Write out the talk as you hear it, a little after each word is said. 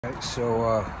Alright,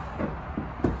 so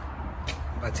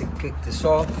about to kick this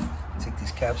off, take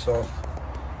these caps off.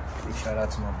 Big shout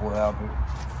out to my boy Albert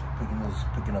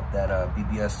picking up that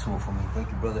BBS tool for me.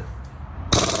 Thank you, brother.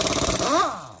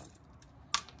 So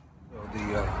the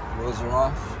wheels are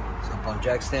off. It's up on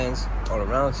jack stands, all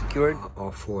around, secured.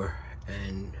 All four,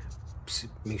 and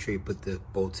make sure you put the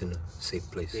bolts in a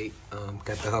safe place.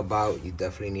 Got the hub out. You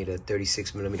definitely need a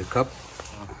 36mm cup.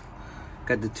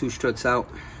 Got the two struts out.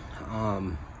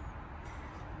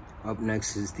 Up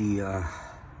next is the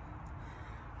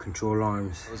control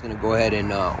arms. I was gonna go ahead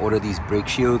and order these brake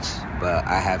shields, but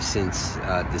I have since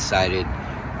decided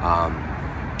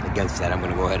against that. I'm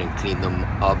gonna go ahead and clean them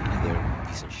up. They're in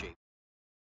decent shape.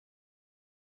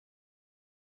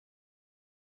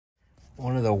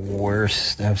 One of the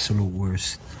worst, absolute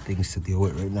worst things to deal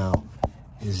with right now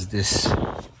is this.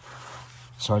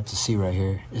 It's hard to see right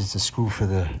here. Is the screw for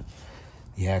the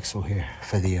axle here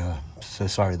for the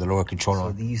the lower control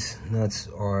arm. So these nuts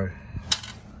are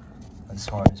as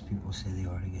hard as people say they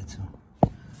are to get to.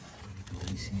 You can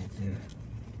really see it there.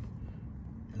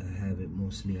 I have it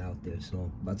mostly out there, so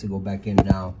I'm about to go back in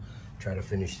now, try to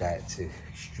finish that. It's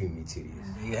extremely tedious.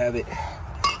 There you have it.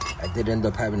 I did end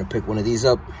up having to pick one of these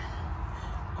up.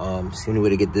 It's the only way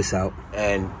to get this out,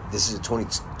 and this is a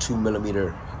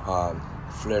 22mm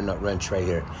flare nut wrench right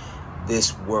here.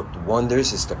 This worked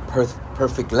wonders. It's the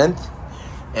perfect length.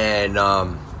 And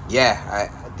yeah,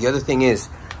 the other thing is,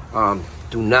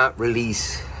 do not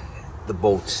release the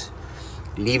bolts.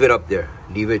 Leave it up there.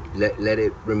 Leave it, let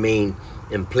it remain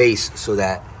in place, so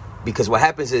that, because what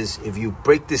happens is if you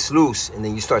break this loose and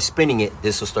then you start spinning it,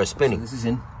 this will start spinning. So this is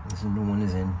in. This new one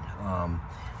is in.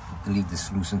 Leave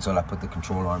this loose until I put the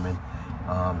control arm in.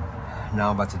 Now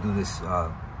I'm about to do this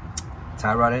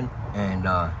tie rod in, and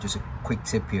just a quick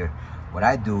tip here. What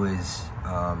I do is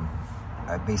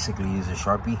I basically use a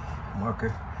Sharpie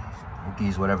marker. You can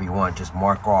use whatever you want, just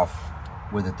mark off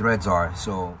where the threads are.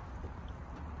 So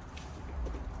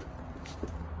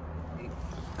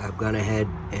I've gone ahead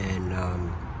and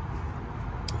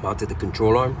mounted the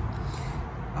control arm.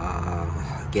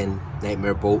 Again,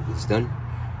 nightmare bolt is done.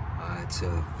 It's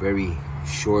a very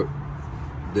short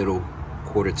little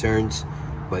quarter turns,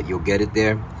 but you'll get it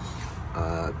there.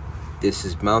 This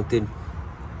is mounted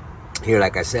here.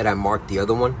 Like I said, I marked the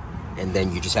other one, and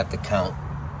then you just have to count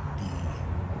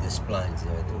the splines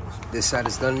there. This side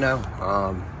is done now.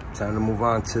 Time to move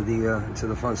on to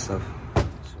the fun stuff. So,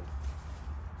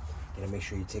 gotta make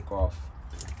sure you take off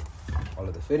all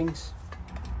of the fittings.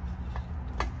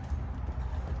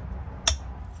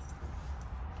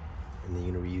 And then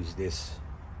you're gonna reuse this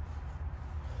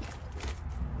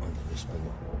under this one.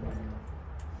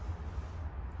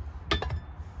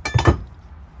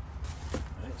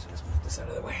 Alright, so let's move this out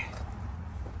of the way.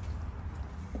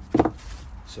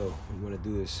 So what you wanna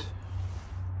do is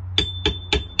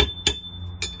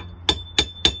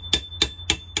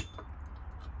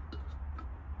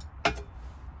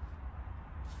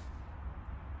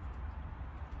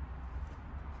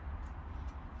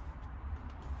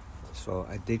so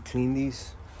I did clean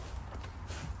these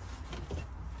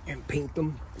and paint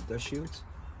them with dust shields.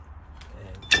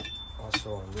 And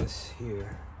also on this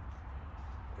here,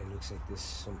 it looks like there's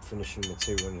some finishing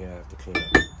material in here I have to clean up.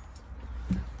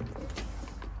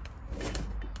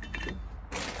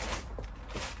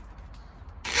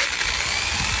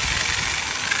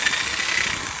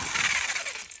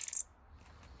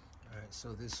 Alright,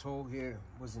 so this hole here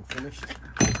wasn't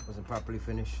properly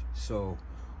finished. So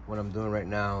what I'm doing right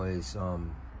now is I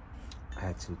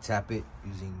had to tap it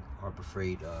using Harbor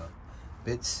Freight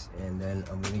bits, and then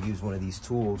I'm going to use one of these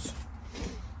tools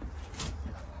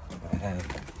I have.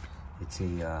 It's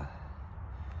a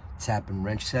tap and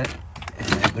wrench set,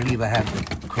 and I believe I have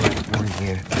the correct one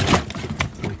here,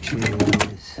 which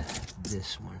is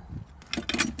this one.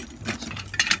 This one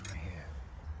right here.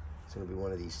 It's going to be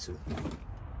one of these two.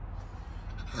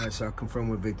 Alright, so I confirmed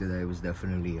with Victor that it was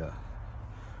definitely a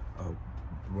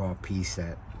raw piece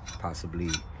that possibly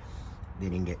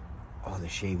didn't get all the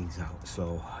shavings out,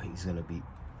 so he's gonna be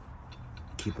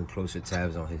keeping closer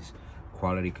tabs on his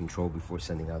quality control before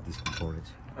sending out these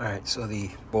components. All right, so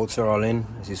the bolts are all in.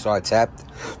 As you saw, I tapped.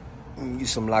 Use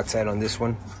some Loctite on this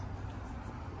one,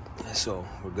 so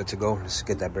we're good to go. Let's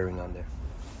get that bearing on there.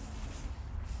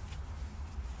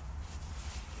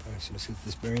 All right, so let's get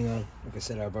this bearing on. Like I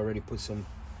said, I've already put some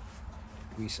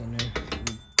grease on there.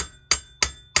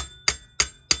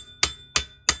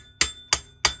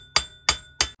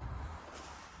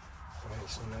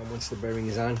 So now once the bearing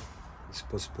is on, you're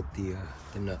supposed to put the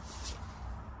nut.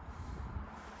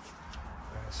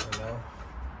 Alright, so now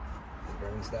the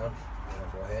bearing's down. Now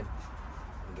go ahead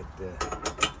and get the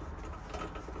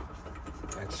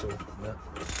So, yeah.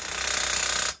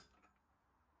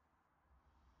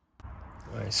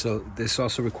 All right, so this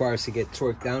also requires to get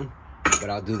torqued down, but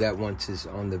I'll do that once it's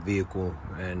on the vehicle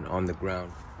and on the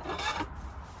ground. All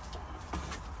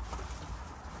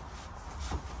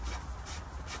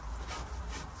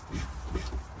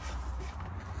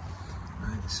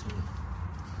right, so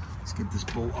let's get this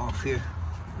bolt off here.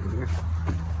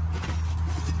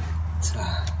 It's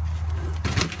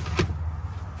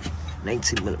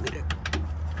 19 millimeter.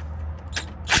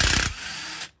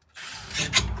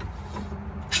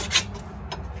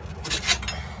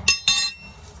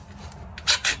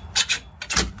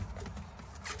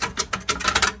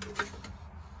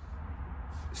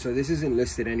 So this isn't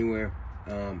listed anywhere.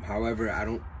 However, I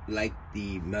don't like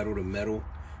the metal to metal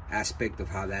aspect of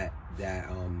how that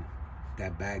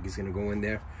bag is gonna go in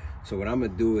there. So what I'm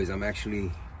gonna do is I'm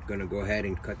actually gonna go ahead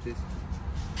and cut this.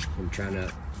 I'm trying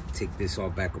to take this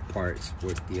all back apart. It's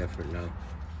worth the effort now.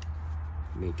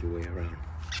 Make your way around.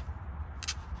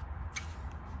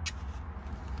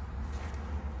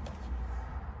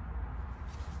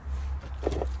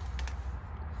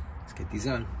 Let's get these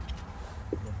on.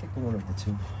 I think one of the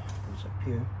two goes up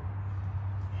here.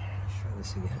 Let's try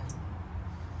this again.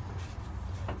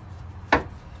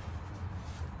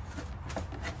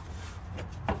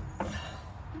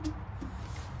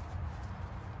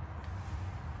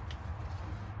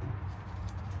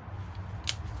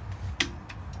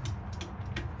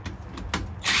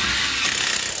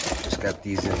 Just got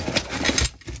these in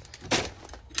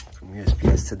from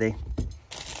USPS today.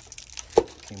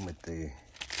 Came with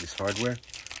this hardware.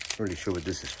 Not really sure what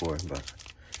this is for, but I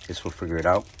guess we'll figure it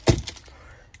out.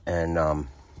 And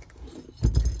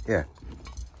yeah,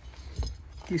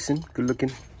 decent, good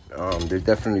looking. They're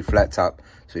definitely flat top,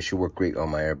 so it should work great on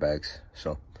my airbags.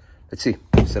 So let's see,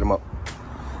 set them up.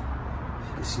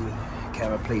 You can see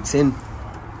camera plates in,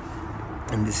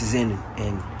 and this is in.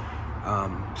 And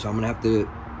so I'm gonna have to.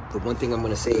 The one thing I'm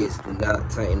gonna say is do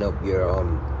not tighten up your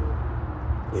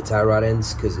tie rod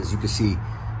ends, because as you can see,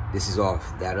 this is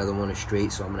off. That other one is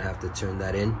straight, so I'm gonna have to turn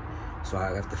that in. So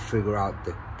I have to figure out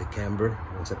the camber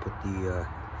once I put the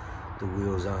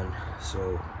wheels on.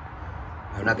 So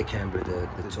not the camber, the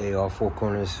all four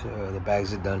corners, the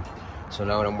bags are done. So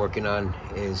now what I'm working on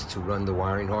is to run the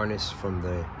wiring harness from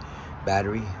the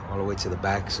battery all the way to the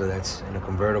back. So that's in a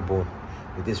convertible.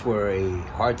 If this were a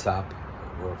hardtop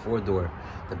or a 4-door,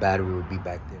 the battery would be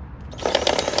back there.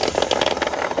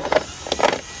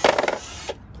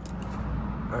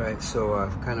 Alright, so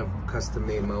I've kind of custom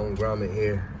made my own grommet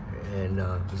here, and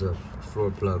there's a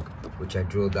floor plug which I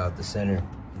drilled out the center,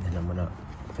 and then I'm gonna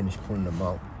finish pulling them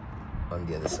out on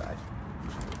the other side.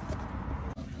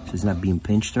 So it's not being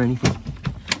pinched or anything.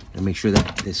 And make sure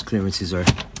that these clearances are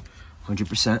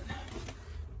 100%.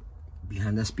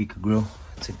 Behind that speaker grill,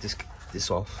 take this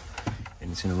off,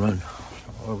 and it's gonna run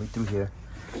all the way through here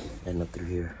and up through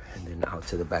here and then out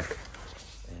to the back.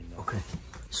 And okay,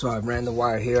 so I ran the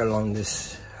wire here along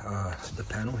this the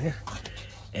panel here,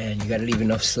 and you got to leave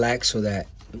enough slack so that,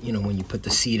 you know, when you put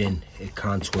the seat in, it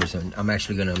contours. And I'm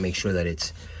actually gonna make sure that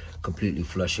it's completely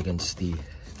flush against the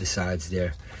sides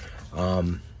there.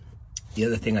 The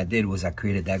other thing I did was I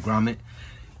created that grommet.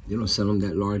 They don't sell them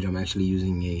that large. I'm actually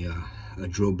using a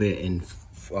drill bit and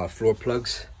floor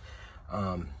plugs.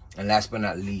 And last but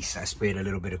not least, I sprayed a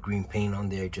little bit of green paint on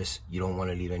there. Just, you don't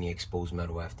want to leave any exposed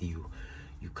metal after you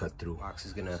cut through. Box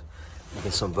is gonna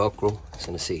get some Velcro. It's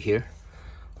gonna sit here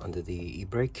under the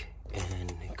e-brake,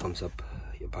 and it comes up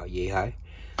about yay high,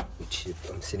 which if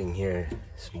I'm sitting here,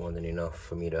 it's more than enough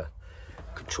for me to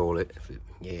control it. If it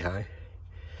yay high.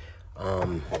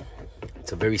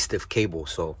 It's a very stiff cable,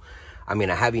 so I mean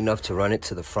I have enough to run it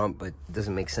to the front, but it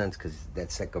doesn't make sense because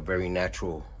that's like a very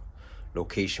natural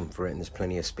location for it, and there's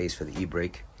plenty of space for the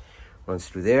e-brake. Runs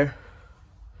through there,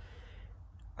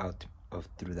 out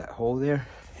through that hole there,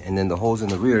 and then the holes in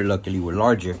the rear luckily were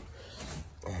larger,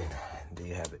 and there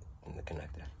you have it in the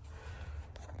connector.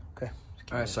 Okay,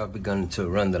 all right, so I've begun to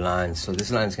run the lines. So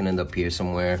this line's gonna end up here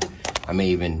somewhere. I may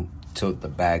even tilt the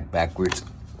bag backwards,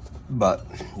 but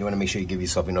you want to make sure you give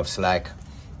yourself enough slack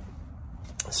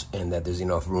and that there's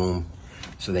enough room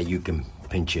so that you can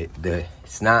pinch it.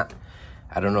 It's not,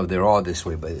 I don't know if they're all this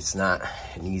way, but it's not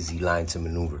an easy line to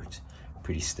maneuver. It's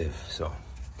pretty stiff. So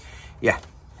yeah,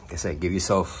 like I said, give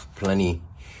yourself plenty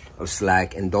of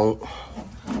slack, and don't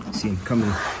see him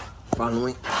coming,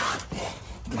 following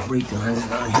the brake lines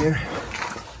down here.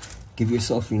 Give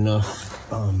yourself enough.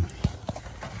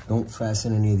 Don't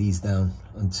fasten any of these down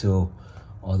until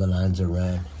all the lines are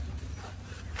ran.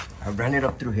 I ran it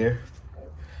up through here,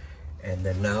 and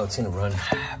then now it's gonna run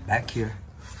back here,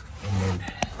 and then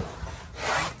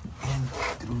right in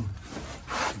through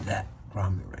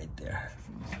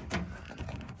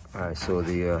All right, so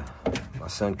the my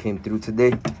son came through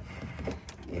today.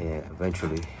 Yeah,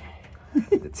 eventually,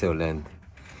 the tail end,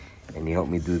 and he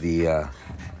helped me do the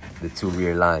 2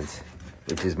 rear lines,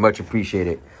 which is much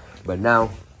appreciated. But now,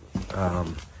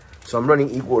 so I'm running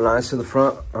equal lines to the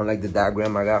front, unlike the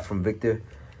diagram I got from Victor,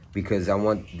 because I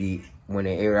want when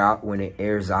it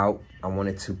airs out, I want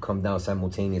it to come down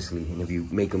simultaneously. And if you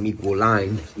make them equal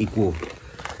length,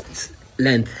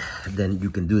 then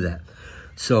you can do that.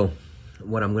 So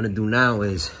what I'm gonna do now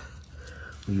is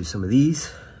use some of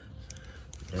these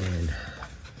and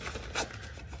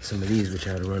some of these, which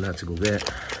I had to run out to go get,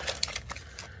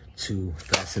 to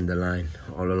fasten the line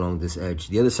all along this edge.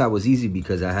 The other side was easy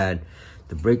because I had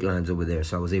the brake lines over there,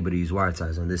 so I was able to use wire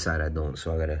ties. On this side I don't,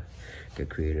 so I gotta get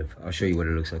creative. I'll show you what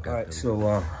it looks like. All right,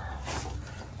 so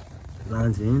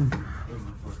lines in,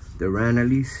 the ran at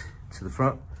least to the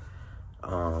front.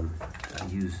 I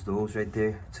use those right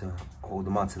there to hold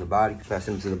them onto the body,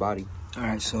 fasten them to the body. All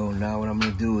right, so now what I'm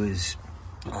gonna do is,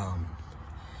 I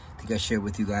think I shared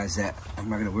with you guys that I'm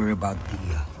not gonna worry about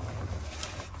the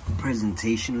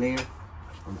presentation layer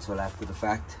until after the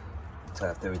fact, until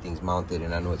after everything's mounted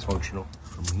and I know it's functional.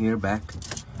 From here back,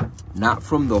 not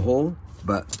from the hole,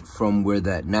 but from where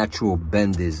that natural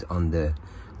bend is on the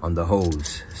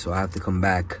hose. So I have to come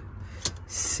back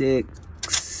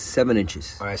 6-7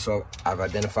 inches. All right, so I've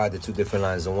identified the 2 different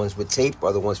lines. The ones with tape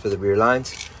are the ones for the rear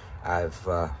lines. I've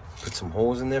put some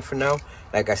holes in there for now.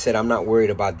 Like I said, I'm not worried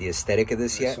about the aesthetic of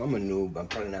this yet. So I'm a noob. I'm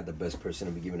probably not the best person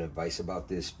to be giving advice about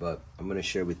this, but I'm gonna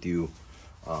share with you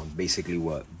basically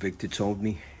what Victor told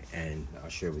me, and I'll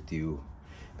share with you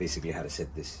basically how to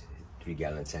set this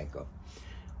 3-gallon tank up.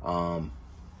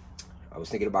 I was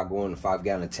thinking about going a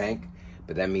 5-gallon tank,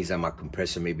 but that means that my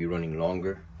compressor may be running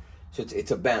longer. So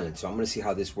it's a balance. So I'm gonna see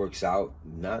how this works out.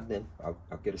 Not then I'll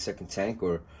get a second tank,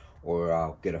 or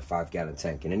I'll get a 5-gallon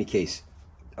tank. In any case,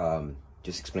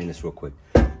 just explain this real quick.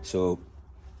 So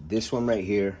this one right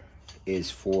here is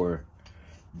for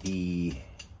the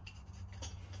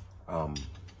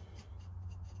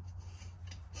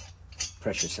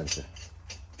pressure sensor,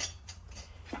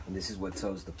 and this is what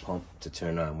tells the pump to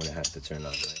turn on when it has to turn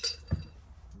on, right?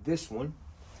 This one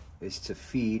is to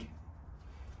feed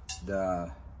the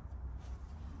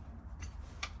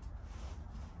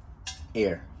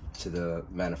air to the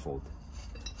manifold,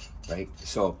 right?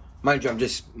 So mind you, I'm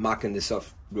just mocking this up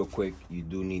real quick. You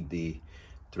do need the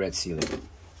thread sealing.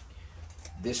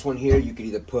 This one here, you could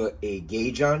either put a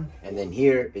gauge on, and then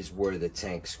here is where the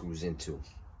tank screws into.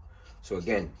 So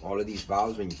again, all of these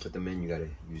valves, when you put them in, you gotta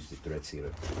use the thread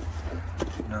sealer.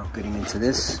 Now getting into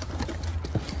this,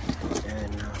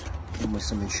 and with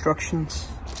some instructions.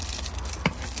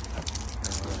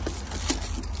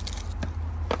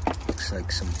 Looks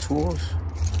like some tools,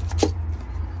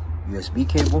 USB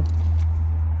cable.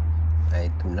 I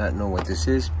do not know what this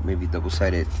is. Maybe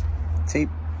double-sided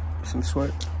tape of some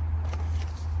sort.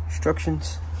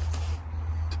 Instructions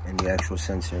and the actual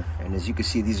sensor. And as you can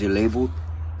see, these are labeled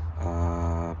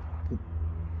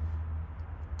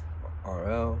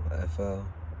RL, FL,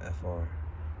 FR,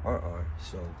 RR.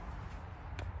 So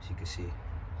as you can see,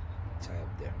 tie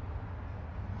up there.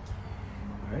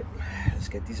 All right, let's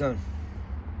get these on.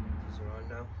 These are on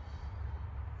now.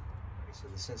 Okay, so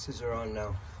the sensors are on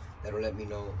now. That'll let me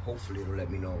know, hopefully it'll let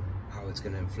me know how it's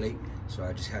gonna inflate. So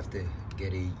I just have to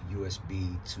get a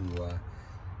USB to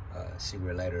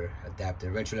cigarette lighter adapter.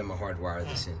 Eventually I'm gonna hardwire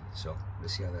this in. So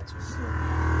let's see how that turns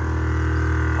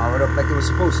out. Powered up like it was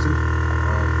supposed to.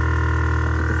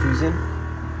 Put the fuse in.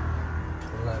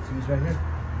 Put a lot of fuse right here.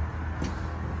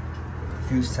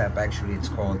 Fuse tap, actually it's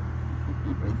called,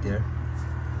 right there.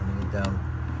 Putting it down.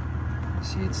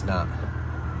 See, it's not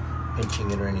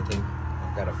pinching it or anything.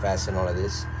 I've got to fasten all of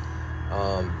this.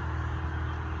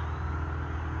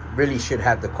 Really should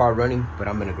have the car running, but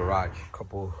I'm in a garage. A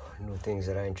couple new things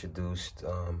that I introduced.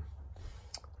 I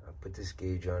put this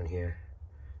gauge on here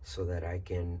so that I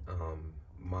can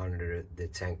monitor the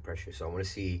tank pressure. So I want to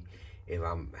see if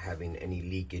I'm having any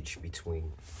leakage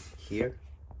between here,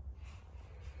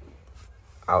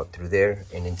 out through there,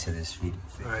 and into this feed.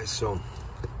 All right, so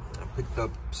I picked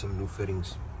up some new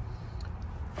fittings.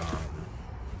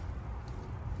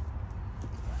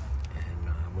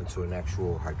 Went to an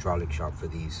actual hydraulic shop for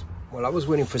these. Well, I was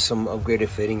waiting for some upgraded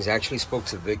fittings. I actually spoke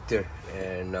to Victor,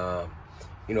 and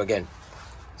you know, again,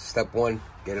 step 1,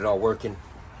 get it all working.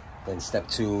 Then step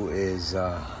 2 is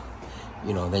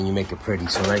you know, then you make it pretty.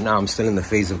 So right now I'm still in the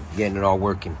phase of getting it all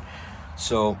working.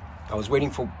 So I was waiting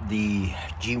for the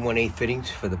G1A fittings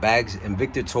for the bags, and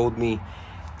Victor told me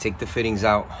take the fittings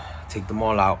out, take them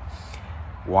all out,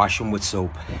 wash them with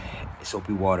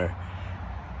soapy water,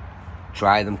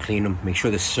 dry them, clean them, make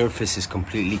sure the surface is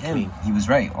completely clean. He was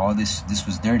right. All this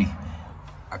was dirty.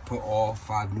 I put all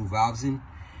 5 new valves in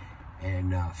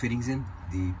and fittings in,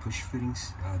 the push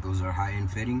fittings. Those are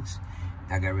high-end fittings.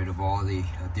 That got rid of all the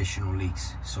additional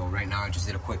leaks. So right now I just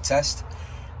did a quick test.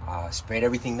 Sprayed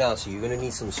everything down. So you're gonna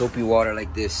need some soapy water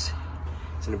like this.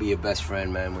 It's gonna be your best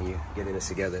friend, man, when you're getting this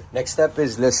together. Next step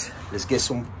is let's get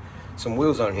some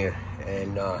wheels on here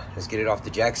and let's get it off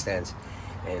the jack stands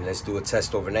and let's do a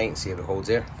test overnight and see if it holds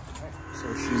air.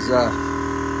 So she's right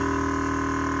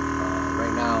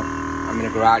now I'm in a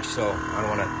garage, so I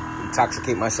don't want to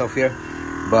intoxicate myself here,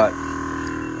 but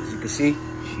as you can see,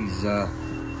 she's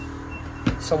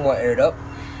somewhat aired up.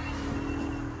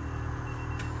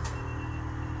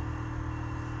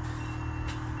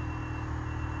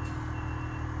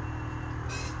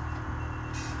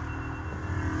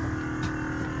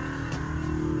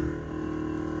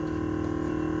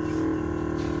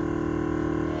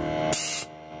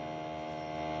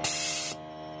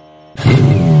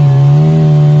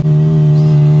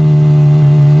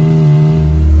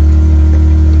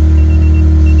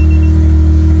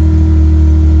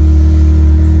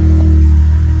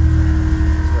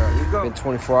 Been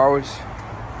 24 hours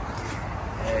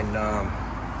and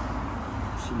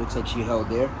she looks like she held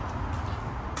there.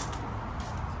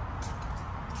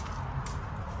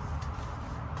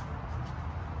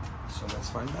 So let's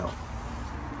find out.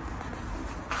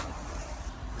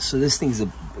 So this thing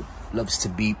loves to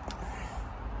beep,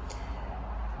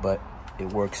 but it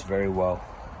works very well.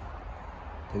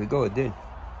 There we go, it did.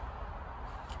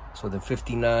 So the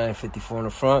 59, 54 in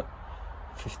the front,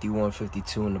 51,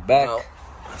 52 in the back. Now,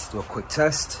 let's do a quick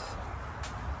test.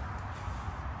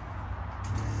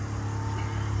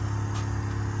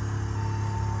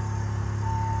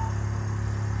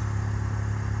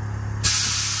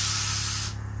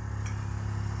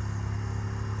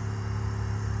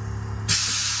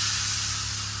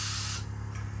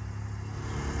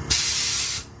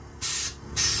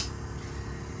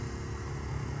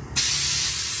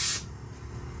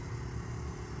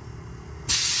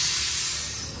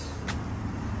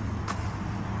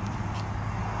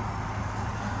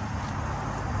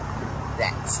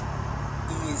 That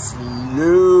is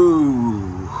loose.